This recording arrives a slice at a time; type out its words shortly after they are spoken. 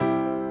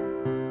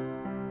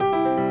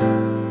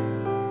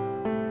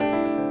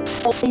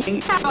3,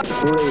 2, 1.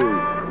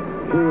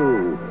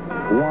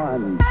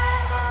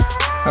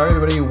 All right,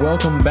 everybody,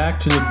 welcome back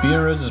to the Beer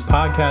and Roses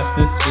podcast.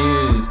 This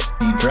is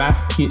the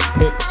Draft Picks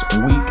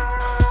Week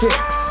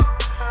 6.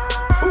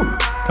 Whew,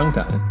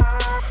 tongue-tied.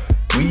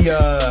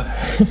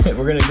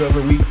 We're going to go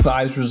over Week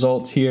 5's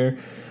results here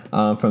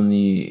from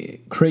the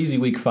crazy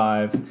Week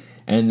 5,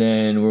 and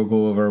then we'll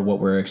go over what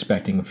we're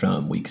expecting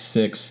from Week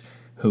 6,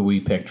 who we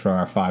picked for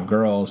our 5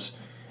 girls,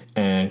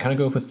 and kind of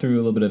go through a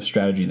little bit of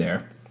strategy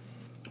there.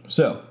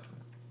 So,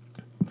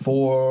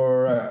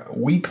 for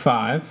Week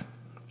 5,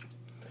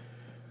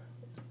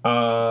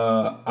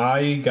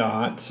 I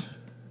got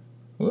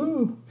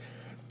a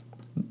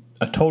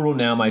total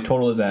now. My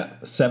total is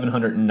at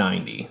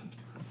 790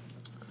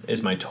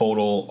 is my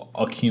total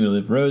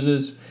cumulative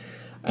roses.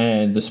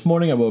 And this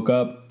morning I woke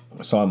up,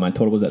 saw my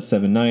total was at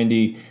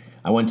 790.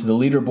 I went to the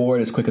leaderboard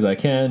as quick as I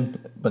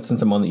can, but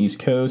since I'm on the East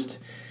Coast,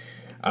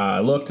 I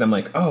looked and I'm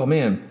like, oh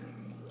man,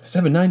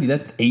 790,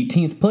 that's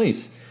 18th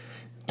place.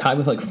 Tied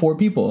with like 4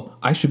 people.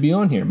 I should be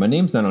on here. My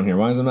name's not on here.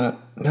 Why is it not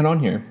on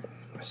here?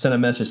 I sent a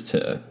message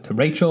to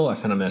Rachel. I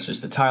sent a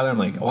message to Tyler. I'm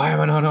like, why am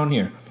I not on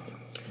here?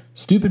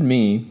 Stupid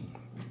me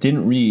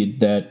didn't read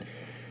that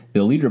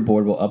the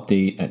leaderboard will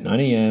update at 9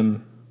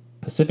 a.m.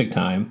 Pacific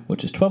time,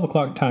 which is 12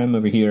 o'clock time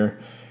over here.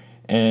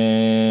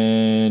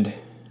 And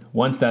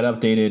once that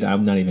updated,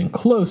 I'm not even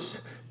close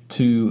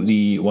to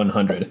the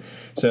 100.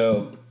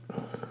 So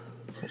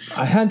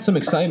I had some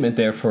excitement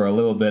there for a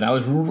little bit. I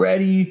was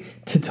ready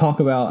to talk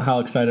about how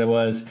excited I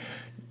was.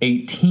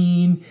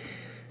 18.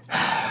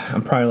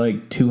 I'm probably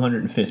like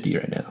 250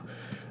 right now.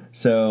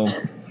 So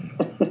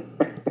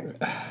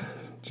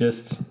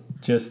just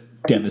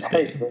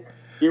devastating. Hey,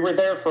 you were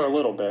there for a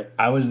little bit.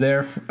 I was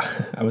there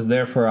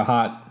for a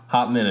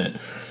hot minute.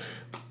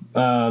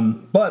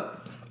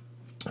 But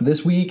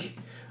this week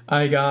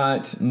I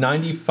got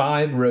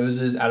 95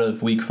 roses out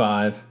of Week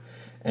 5,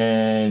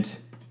 and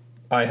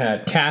I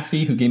had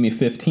Cassie, who gave me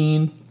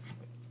 15.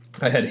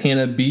 I had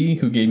Hannah B,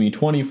 who gave me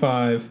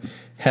 25.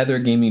 Heather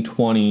gave me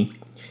 20.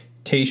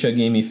 Tasha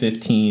gave me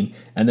 15.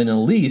 And then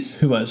Elise,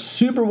 who I was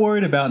super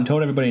worried about and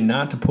told everybody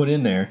not to put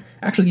in there,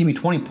 actually gave me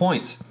 20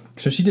 points.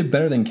 So she did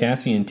better than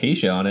Cassie and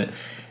Tasha on it.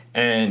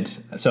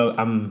 And so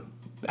I'm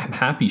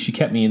happy she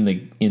kept me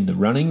in the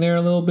running there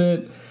a little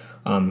bit.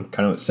 I'm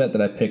kind of upset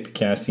that I picked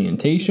Cassie and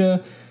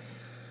Tasha.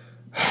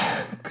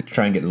 Could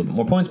try and get a little bit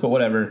more points, but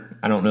whatever.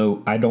 I don't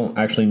know. I don't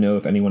actually know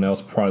if anyone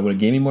else probably would have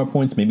gave me more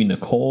points. Maybe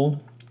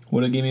Nicole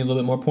would have gave me a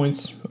little bit more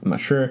points. I'm not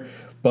sure.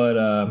 But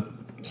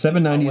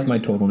 790 is my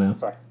total now.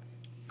 Sorry.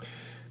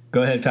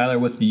 Go ahead, Tyler,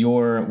 with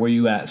where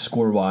you at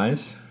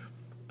score-wise?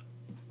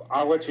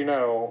 I'll let you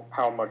know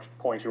how much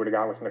points you would have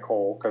got with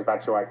Nicole, because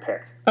that's who I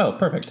picked. Oh,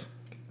 perfect.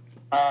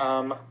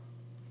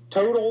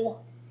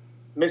 Total,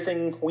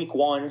 missing Week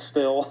 1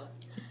 still.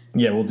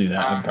 Yeah, we'll do that,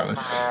 I promise.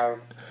 I have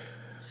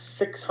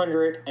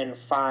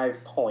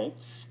 605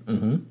 points.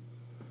 Mm-hmm.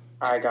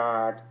 I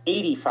got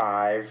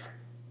 85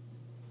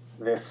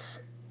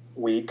 this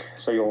week,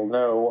 so you'll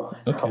know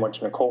how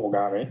much Nicole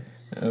got me.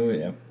 Oh,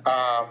 yeah.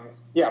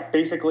 Yeah,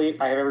 basically,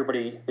 I have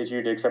everybody that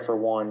you did except for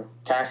one.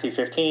 Cassie,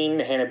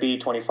 15. Hannah B,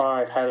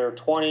 25. Heather,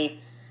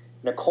 20.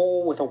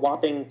 Nicole with a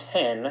whopping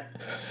 10.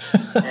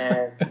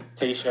 And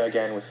Tasha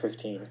again with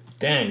 15.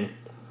 Dang.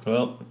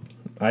 Well,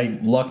 I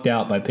lucked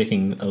out by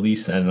picking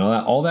Elise and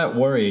all that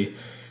worry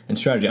and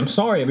strategy. I'm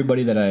sorry,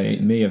 everybody, that I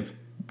may have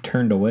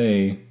turned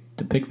away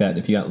to pick that.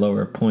 If you got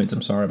lower points,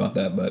 I'm sorry about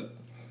that, but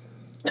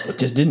it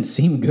just didn't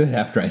seem good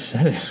after I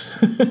said it.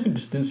 It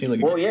just didn't seem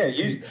like. Well, yeah,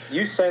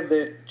 you said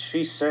that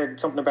she said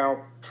something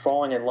about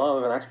falling in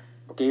love, and that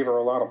gave her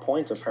a lot of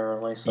points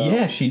apparently. So.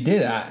 Yeah, she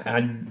did.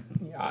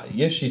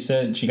 Yes, she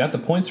said she got the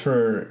points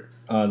for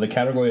the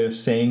category of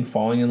saying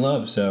falling in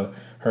love. So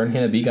her and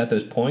Hannah B got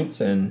those points,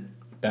 and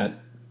that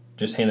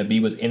just Hannah B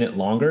was in it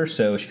longer,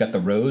 so she got the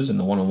rose and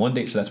the one-on-one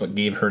date. So that's what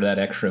gave her that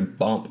extra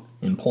bump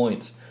in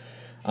points.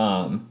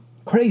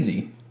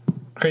 Crazy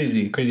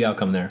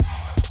outcome there.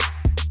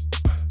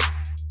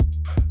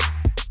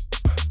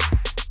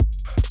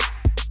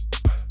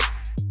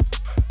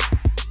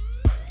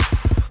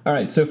 All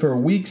right, so for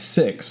Week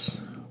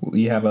 6,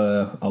 we have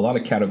a lot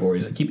of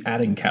categories. I keep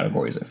adding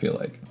categories, I feel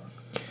like.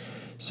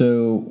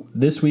 So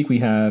this week we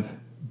have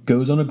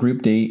goes on a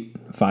group date,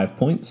 5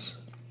 points.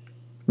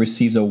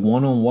 Receives a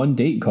one-on-one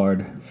date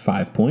card,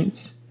 5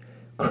 points.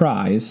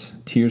 Cries,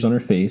 tears on her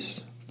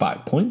face,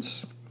 5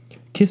 points.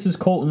 Kisses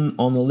Colton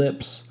on the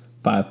lips,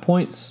 5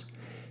 points.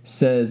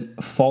 Says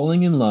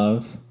falling in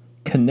love,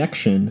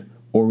 connection,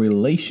 or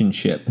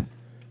relationship,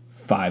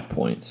 5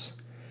 points.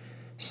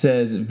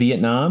 Says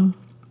Vietnam,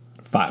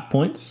 5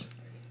 points.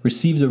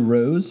 Receives a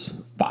rose,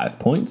 5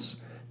 points.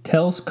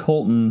 Tells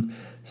Colton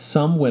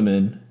some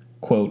women,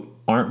 quote,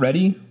 aren't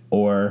ready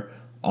or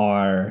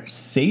are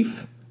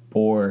safe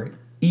or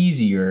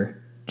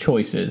easier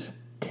choices,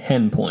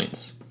 10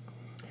 points.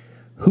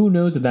 Who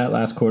knows if that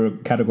last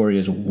category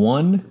is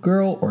one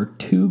girl or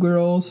 2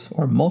 girls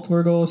or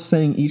multiple girls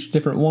saying each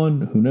different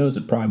one? Who knows?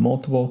 It's probably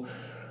multiple.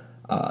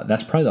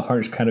 That's probably the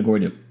hardest category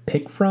to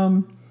pick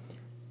from.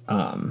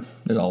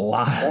 There's a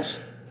lot.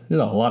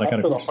 There's a lot of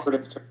Also, the categories.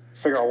 hardest to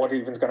figure out what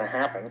even's going to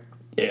happen.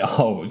 Yeah,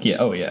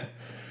 oh yeah.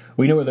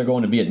 We know where they're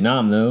going to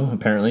Vietnam though,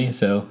 apparently.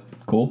 So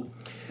cool.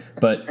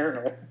 But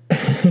Apparently.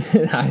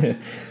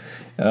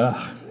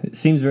 it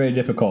seems very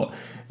difficult.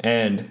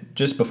 And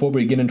just before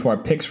we get into our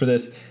picks for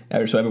this,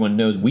 so everyone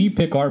knows, we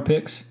pick our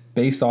picks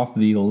based off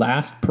the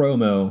last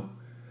promo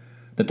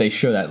that they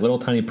show, that little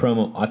tiny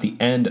promo at the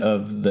end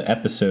of the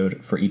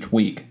episode for each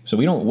week. So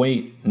we don't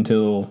wait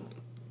until,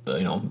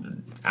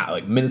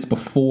 like minutes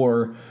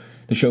before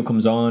the show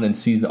comes on and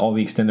sees all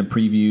the extended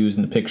previews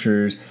and the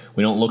pictures.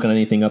 We don't look at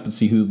anything up and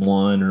see who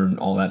won or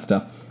all that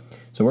stuff.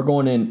 So we're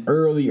going in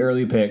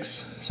early picks.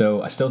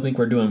 So I still think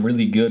we're doing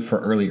really good for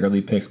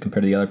early picks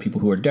compared to the other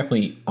people who are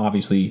definitely,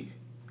 obviously,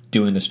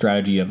 doing the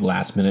strategy of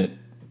last minute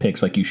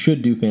picks like you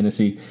should do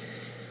fantasy.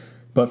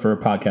 But for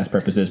podcast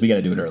purposes, we got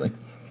to do it early.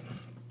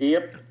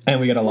 Yep. And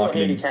we got to lock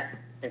it in. I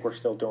think we're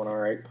still doing all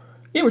right.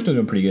 Yeah, we're still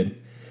doing pretty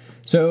good.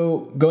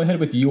 So go ahead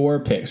with your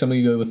picks. I'm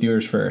going to go with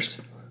yours first.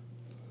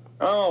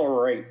 All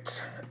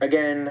right.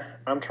 Again,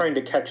 I'm trying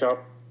to catch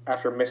up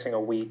after missing a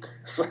week,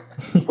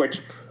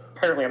 which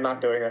apparently I'm not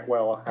doing that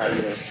well at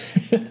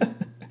either.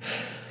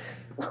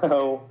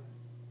 So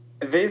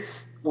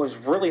this was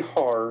really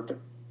hard.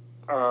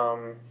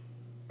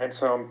 And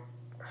so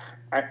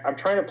I'm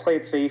trying to play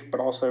it safe,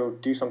 but also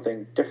do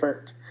something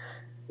different.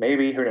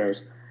 Maybe, who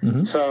knows?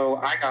 Mm-hmm. So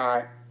I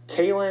got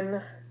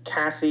Kaylin,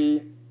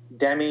 Cassie,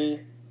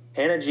 Demi,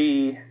 Hannah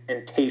G,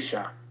 and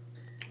Tayshia.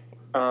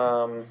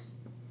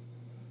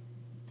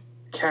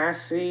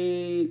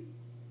 Cassie,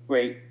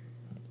 wait,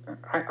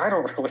 I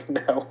don't really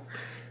know.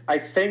 I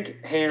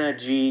think Hannah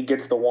G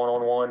gets the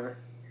one-on-one,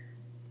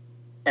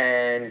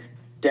 and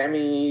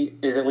Demi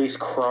is at least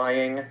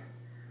crying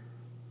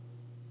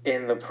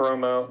in the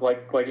promo.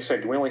 Like you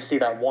said, we only see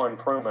that one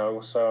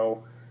promo,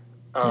 so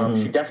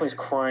she definitely is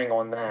crying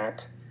on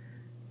that.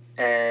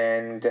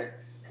 And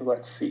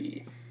let's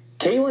see.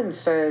 Kaylin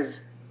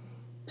says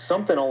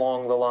something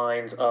along the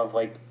lines of,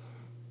 like,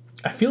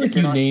 I feel like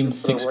you named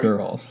 6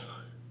 girls.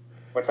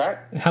 What's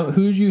that?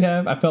 Who did you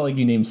have? I felt like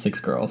you named 6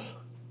 girls.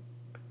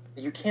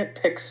 You can't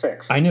pick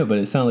 6. I know, but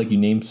it sounded like you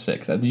named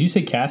 6. Did you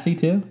say Cassie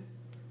too?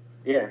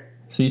 Yeah.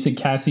 So you said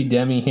Cassie,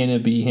 Demi, Hannah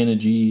B, Hannah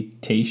G,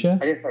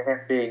 Tayshia? I didn't say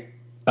Hannah B.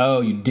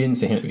 Oh, you didn't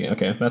say Hannah B.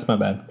 Okay, that's my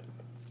bad.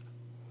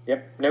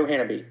 Yep, no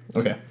Hannah B.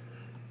 Okay.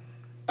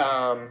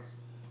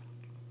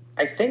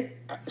 I think,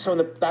 so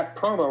in that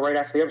promo right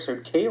after the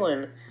episode,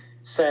 Kaylin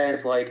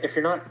says, like, if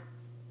you're not,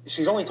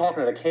 she's only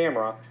talking to the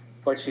camera,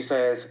 but she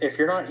says, if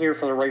you're not here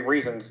for the right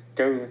reasons,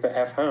 go the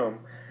F home.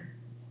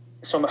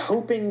 So I'm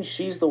hoping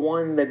she's the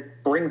one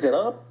that brings it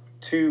up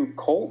to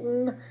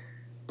Colton,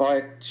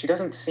 but she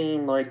doesn't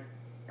seem like,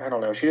 I don't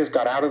know, she just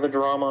got out of the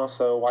drama,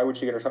 so why would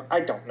she get herself,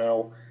 I don't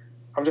know.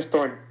 I'm just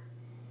throwing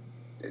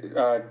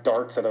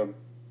darts at a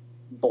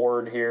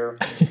board here.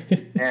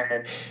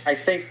 And I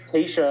think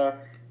Tayshia,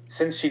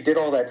 since she did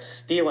all that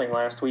stealing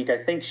last week, I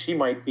think she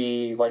might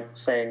be, like,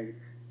 saying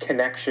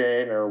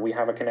connection, or we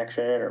have a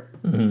connection, or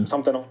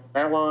something on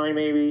that line,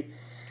 maybe.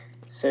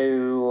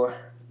 So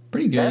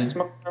pretty good. That's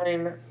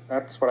mine.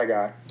 That's what I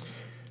got.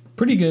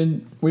 Pretty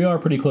good. We are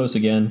pretty close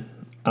again.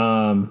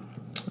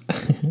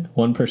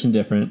 One person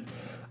different.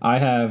 I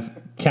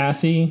have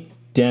Cassie,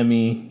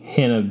 Demi,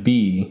 Hannah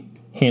B,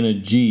 Hannah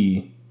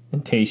G,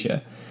 and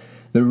Tayshia.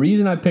 The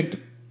reason I picked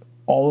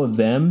all of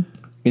them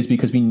is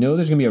because we know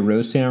there's going to be a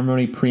rose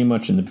ceremony pretty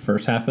much in the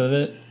first half of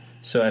it.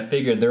 So I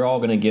figured they're all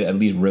going to get at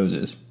least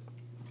roses.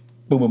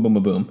 Boom, boom, boom,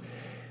 boom,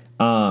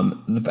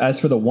 boom. As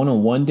for the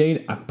one-on-one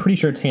date, I'm pretty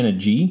sure it's Hannah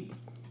G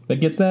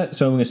that gets that.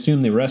 So I'm going to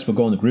assume the rest will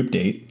go on the group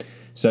date.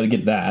 So I'd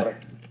get that. Right.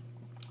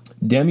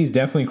 Demi's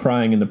definitely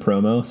crying in the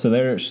promo. So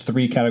there's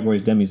 3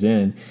 categories Demi's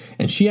in.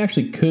 And she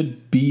actually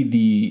could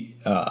be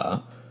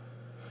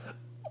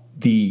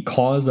the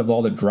cause of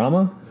all the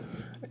drama,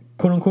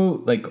 quote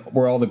unquote, like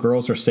where all the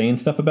girls are saying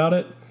stuff about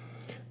it.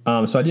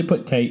 So I did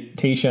put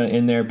Tayshia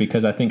in there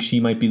because I think she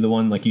might be the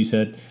one, like you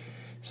said,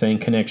 saying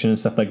connection and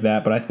stuff like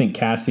that. But I think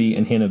Cassie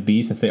and Hannah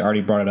B, since they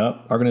already brought it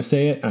up, are going to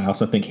say it. And I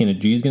also think Hannah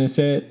G is going to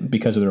say it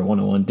because of their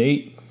one-on-one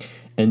date.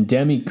 And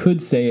Demi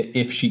could say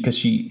it because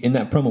she, in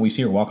that promo, we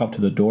see her walk up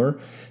to the door.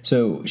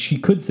 So she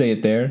could say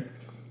it there,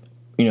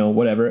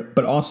 whatever.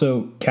 But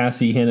also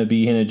Cassie, Hannah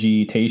B, Hannah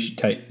G,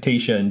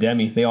 Tayshia, and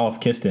Demi, they all have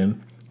kissed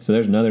him. So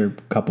there's another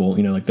couple,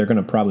 like they're going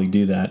to probably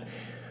do that.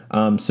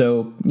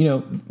 So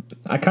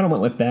I kind of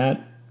went with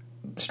that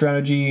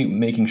strategy,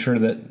 making sure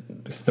that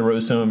the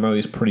rose ceremony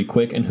is pretty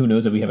quick. And who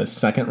knows if we have a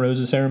second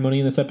rose ceremony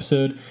in this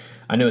episode.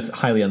 I know it's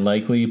highly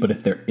unlikely, but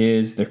if there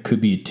is, there could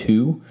be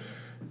 2.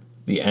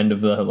 The end of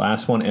the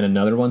last one and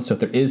another one. So if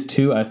there is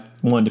 2, I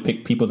wanted to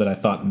pick people that I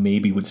thought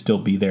maybe would still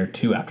be there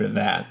too after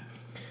that.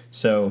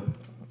 So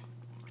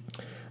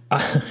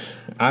I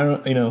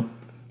don't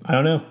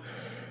know.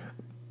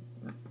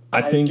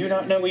 I think do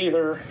not know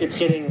either. It's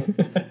getting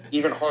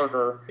even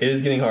harder. It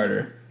is getting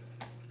harder.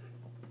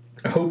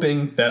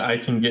 Hoping that I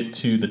can get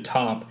to the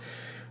top.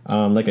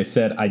 Like I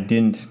said, I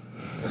didn't.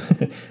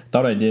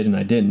 Thought I did and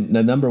I didn't.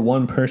 The number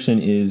 1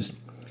 person is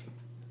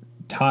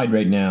tied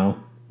right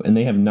now, and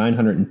they have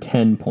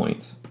 910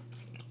 points.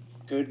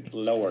 Good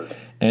Lord.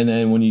 And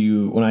then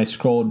when I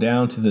scroll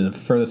down to the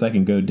furthest I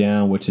can go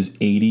down, which is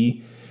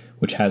 80,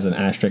 which has an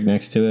asterisk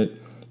next to it,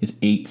 is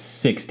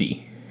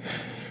 860.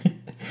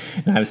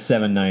 And I have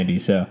 790.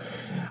 So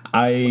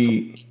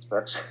I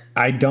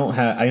don't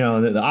have, I know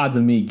the odds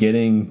of me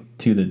getting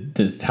to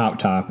the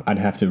top, I'd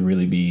have to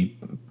really be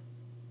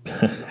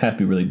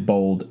really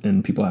bold,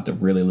 and people have to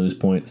really lose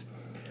points.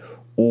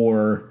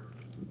 Or,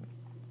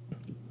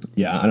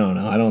 yeah, I don't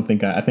know.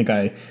 I think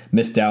I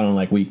missed out on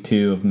like week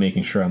 2 of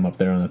making sure I'm up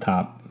there on the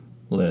top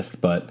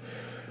list, but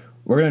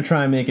we're gonna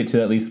try and make it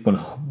to at least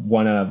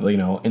one out of,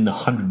 in the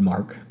 100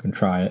 mark. Can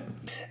try it.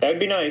 That'd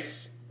be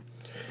nice.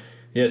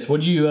 Yes.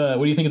 What do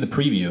you think of the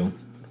preview?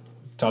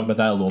 Talk about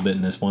that a little bit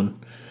in this one.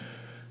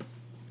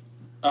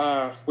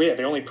 The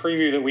only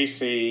preview that we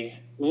see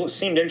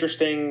seemed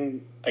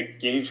interesting. Like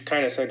you've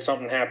kind of said,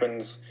 something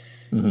happens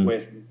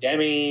with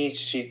Demi.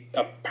 She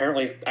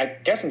apparently, I'm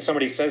guessing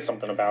somebody says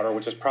something about her,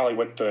 which is probably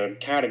what the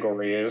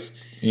category is.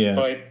 Yeah.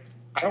 But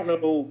I don't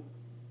know.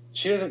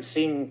 She doesn't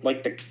seem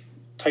like the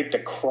type to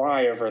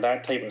cry over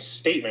that type of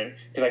statement,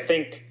 because I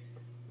think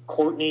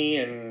Courtney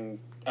and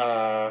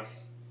one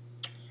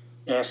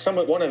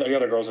of the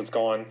other girls that's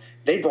gone,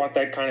 they brought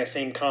that kind of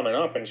same comment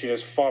up, and she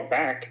just fought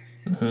back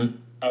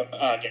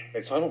against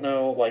it. So I don't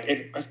know. Like,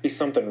 it must be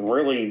something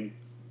really,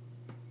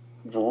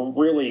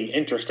 really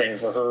interesting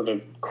for her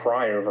to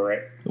cry over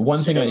it.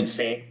 One thing I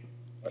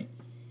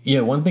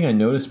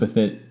noticed with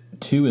it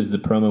too is the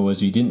promo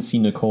was you didn't see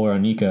Nicole or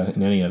Anika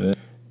in any of it,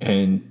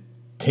 and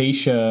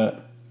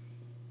Tayshia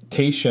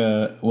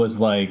was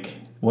like,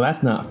 "Well,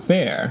 that's not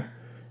fair."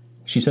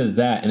 She says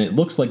that, and it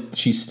looks like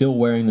she's still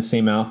wearing the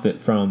same outfit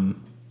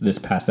from this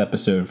past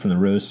episode from the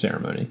rose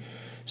ceremony.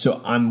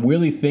 So I'm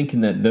really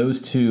thinking that those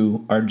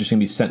two are just going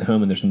to be sent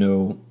home and there's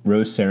no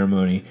rose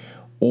ceremony,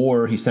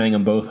 or he's sending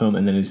them both home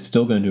and then he's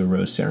still going to do a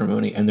rose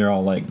ceremony, and they're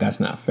all like, "That's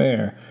not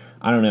fair."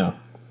 I don't know.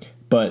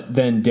 But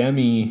then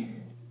Demi,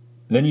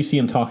 then you see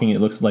him talking, it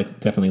looks like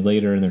definitely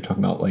later, and they're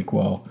talking about like,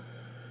 well,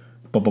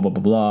 blah, blah, blah,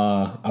 blah,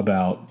 blah,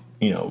 about,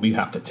 we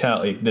have to tell,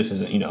 like, this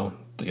isn't,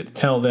 to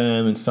tell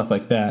them and stuff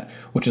like that,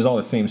 which is all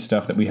the same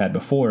stuff that we had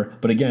before.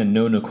 But again,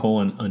 no Nicole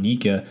and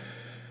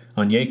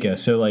Onyeka.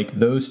 So like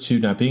those two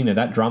not being there,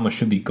 that drama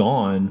should be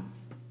gone.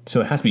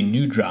 So it has to be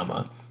new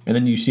drama. And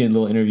then you see a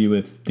little interview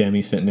with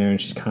Demi sitting there, and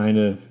she's kind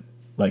of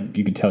like,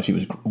 you could tell she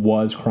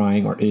was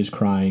crying or is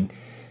crying.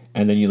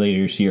 And then you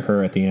later see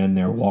her at the end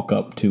there walk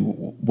up to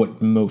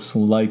what most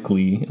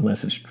likely,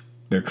 unless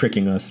they're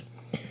tricking us,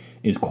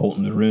 is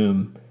Colton's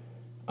room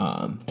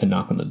to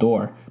knock on the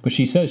door. But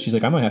she says, she's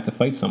like, "I might have to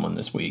fight someone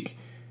this week."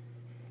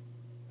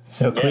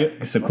 So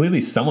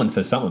clearly someone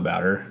says something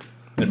about her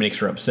that makes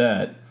her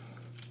upset.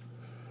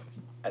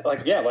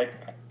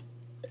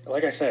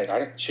 Like I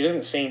said, she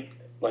doesn't seem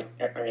like,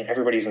 I mean,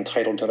 everybody's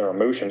entitled to their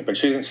emotions, but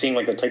she doesn't seem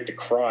like the type to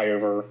cry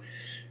over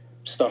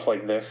stuff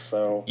like this.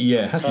 So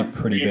yeah, it has to be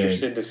pretty big.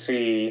 Interested to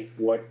see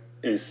what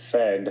is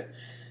said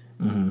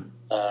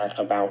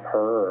about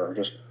her or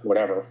just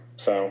whatever.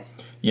 So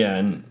yeah,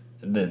 and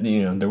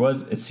there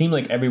was, it seemed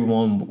like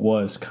everyone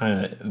was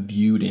kind of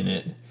viewed in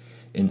it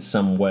in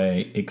some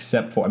way,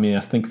 except for, I mean, I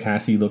think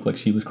Cassie looked like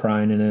she was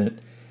crying in it.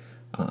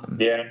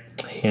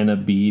 Hannah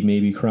B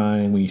maybe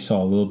crying. We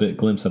saw a little bit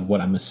glimpse of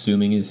what I'm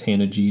assuming is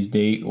Hannah G's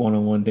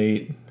one-on-one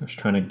date. I was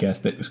trying to guess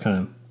that it was kind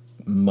of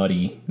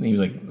muddy. He was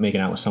like making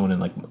out with someone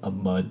in like a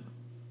mud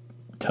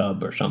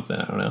tub or something.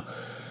 I don't know.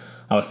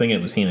 I was thinking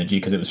it was Hannah G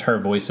because it was her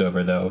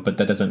voiceover though, but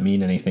that doesn't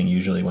mean anything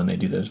usually when they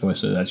do those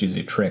voiceovers. That's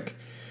usually a trick.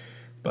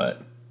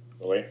 But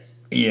really?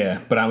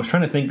 Yeah, but I was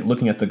trying to think,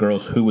 looking at the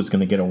girls, who was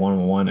going to get a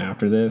one-on-one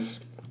after this,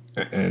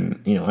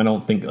 and I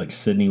don't think like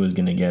Sydney was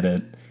going to get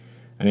it.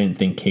 I didn't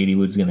think Katie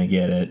was going to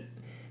get it,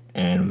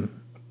 and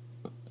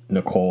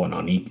Nicole and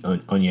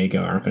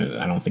Onyeka aren't going to.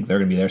 I don't think they're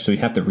going to be there. So you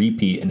have to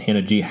repeat, and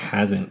Hannah G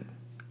hasn't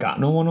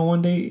gotten a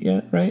one-on-one date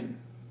yet, right?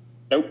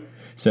 Nope.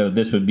 So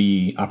this would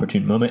be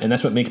opportune moment, and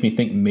that's what makes me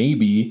think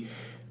maybe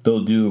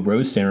they'll do a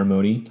rose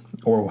ceremony,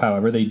 or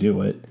however they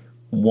do it,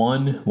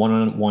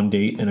 one-on-one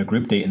date and a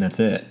group date, and that's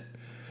it,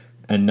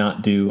 and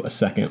not do a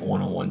second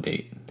one-on-one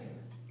date,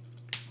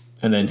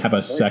 and then have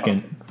a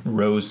second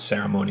rose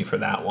ceremony for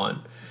that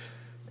one,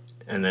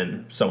 and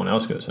then someone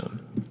else goes home.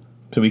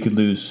 So we could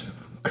lose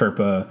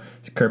Kirpa,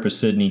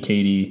 Sydney,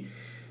 Katie,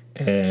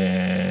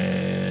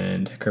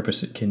 and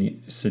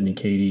Sydney,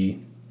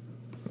 Katie.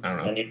 I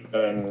don't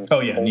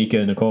know. Nika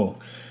and Nicole,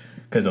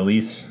 because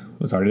Elise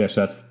was already there,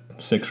 so that's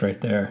 6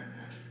 right there.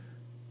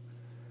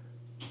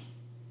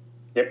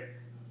 Yep.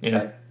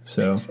 Yeah.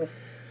 So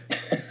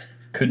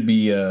could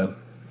be an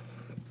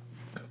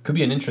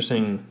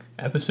interesting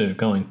episode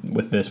going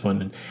with this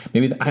one, and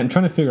maybe I'm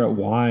trying to figure out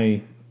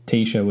why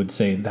Tayshia would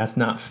say that's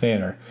not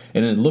fair,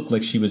 and it looked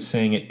like she was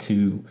saying it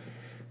to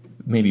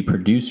maybe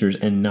producers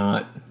and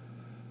not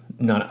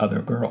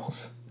other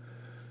girls.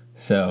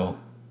 So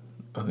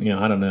I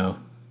don't know.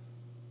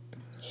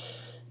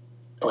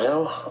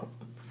 Well,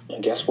 I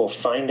guess we'll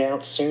find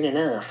out soon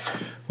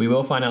enough. We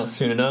will find out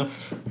soon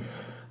enough.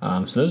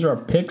 So those are our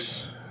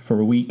picks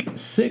for week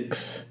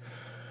 6,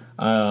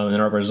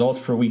 and our results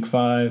for week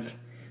 5.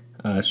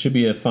 It should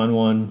be a fun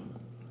one.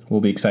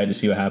 We'll be excited to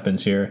see what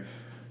happens here.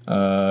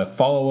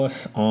 Follow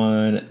us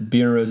on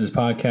Beer and Roses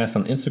Podcast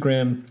on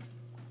Instagram.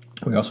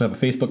 We also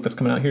have a Facebook that's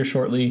coming out here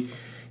shortly.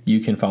 You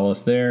can follow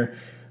us there.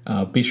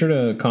 Be sure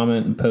to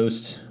comment and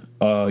post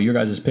your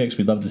guys' picks.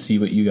 We'd love to see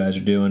what you guys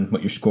are doing,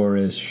 what your score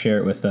is. Share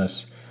it with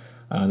us.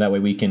 That way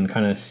we can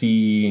kind of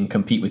see and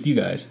compete with you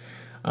guys.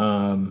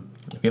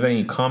 If you have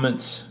any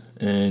comments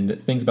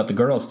and things about the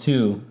girls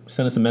too,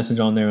 send us a message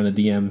on there on the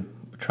DM.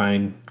 Try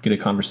and get a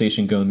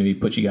conversation going. Maybe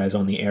put you guys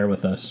on the air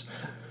with us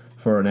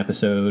for an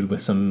episode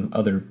with some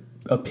other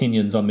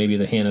opinions on maybe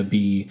the Hannah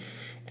B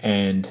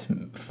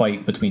and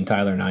fight between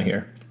Tyler and I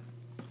here.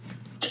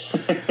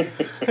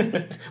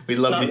 We'd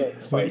love to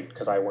fight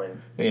because I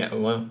win. Yeah,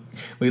 well,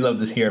 we love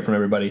to hear from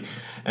everybody.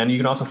 And you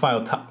can also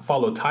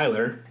follow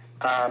Tyler.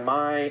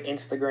 My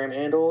Instagram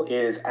handle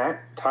is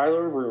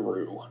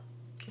 @TylerRuru.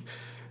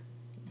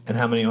 And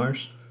how many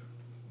R's?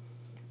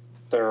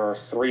 There are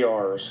 3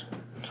 R's.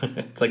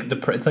 It's like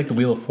the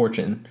Wheel of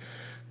Fortune.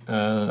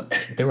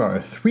 There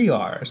are 3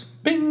 R's.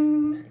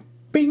 Bing,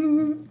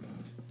 bing,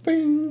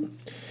 bing.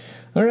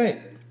 All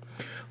right.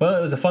 Well,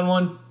 it was a fun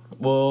one.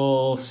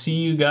 We'll see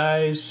you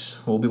guys.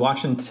 We'll be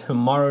watching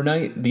tomorrow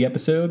night, the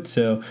episode.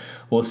 So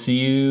we'll see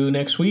you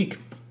next week.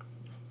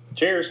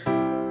 Cheers.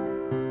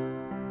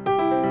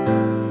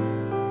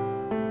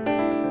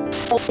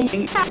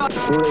 3,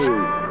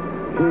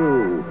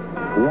 2,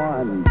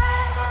 1.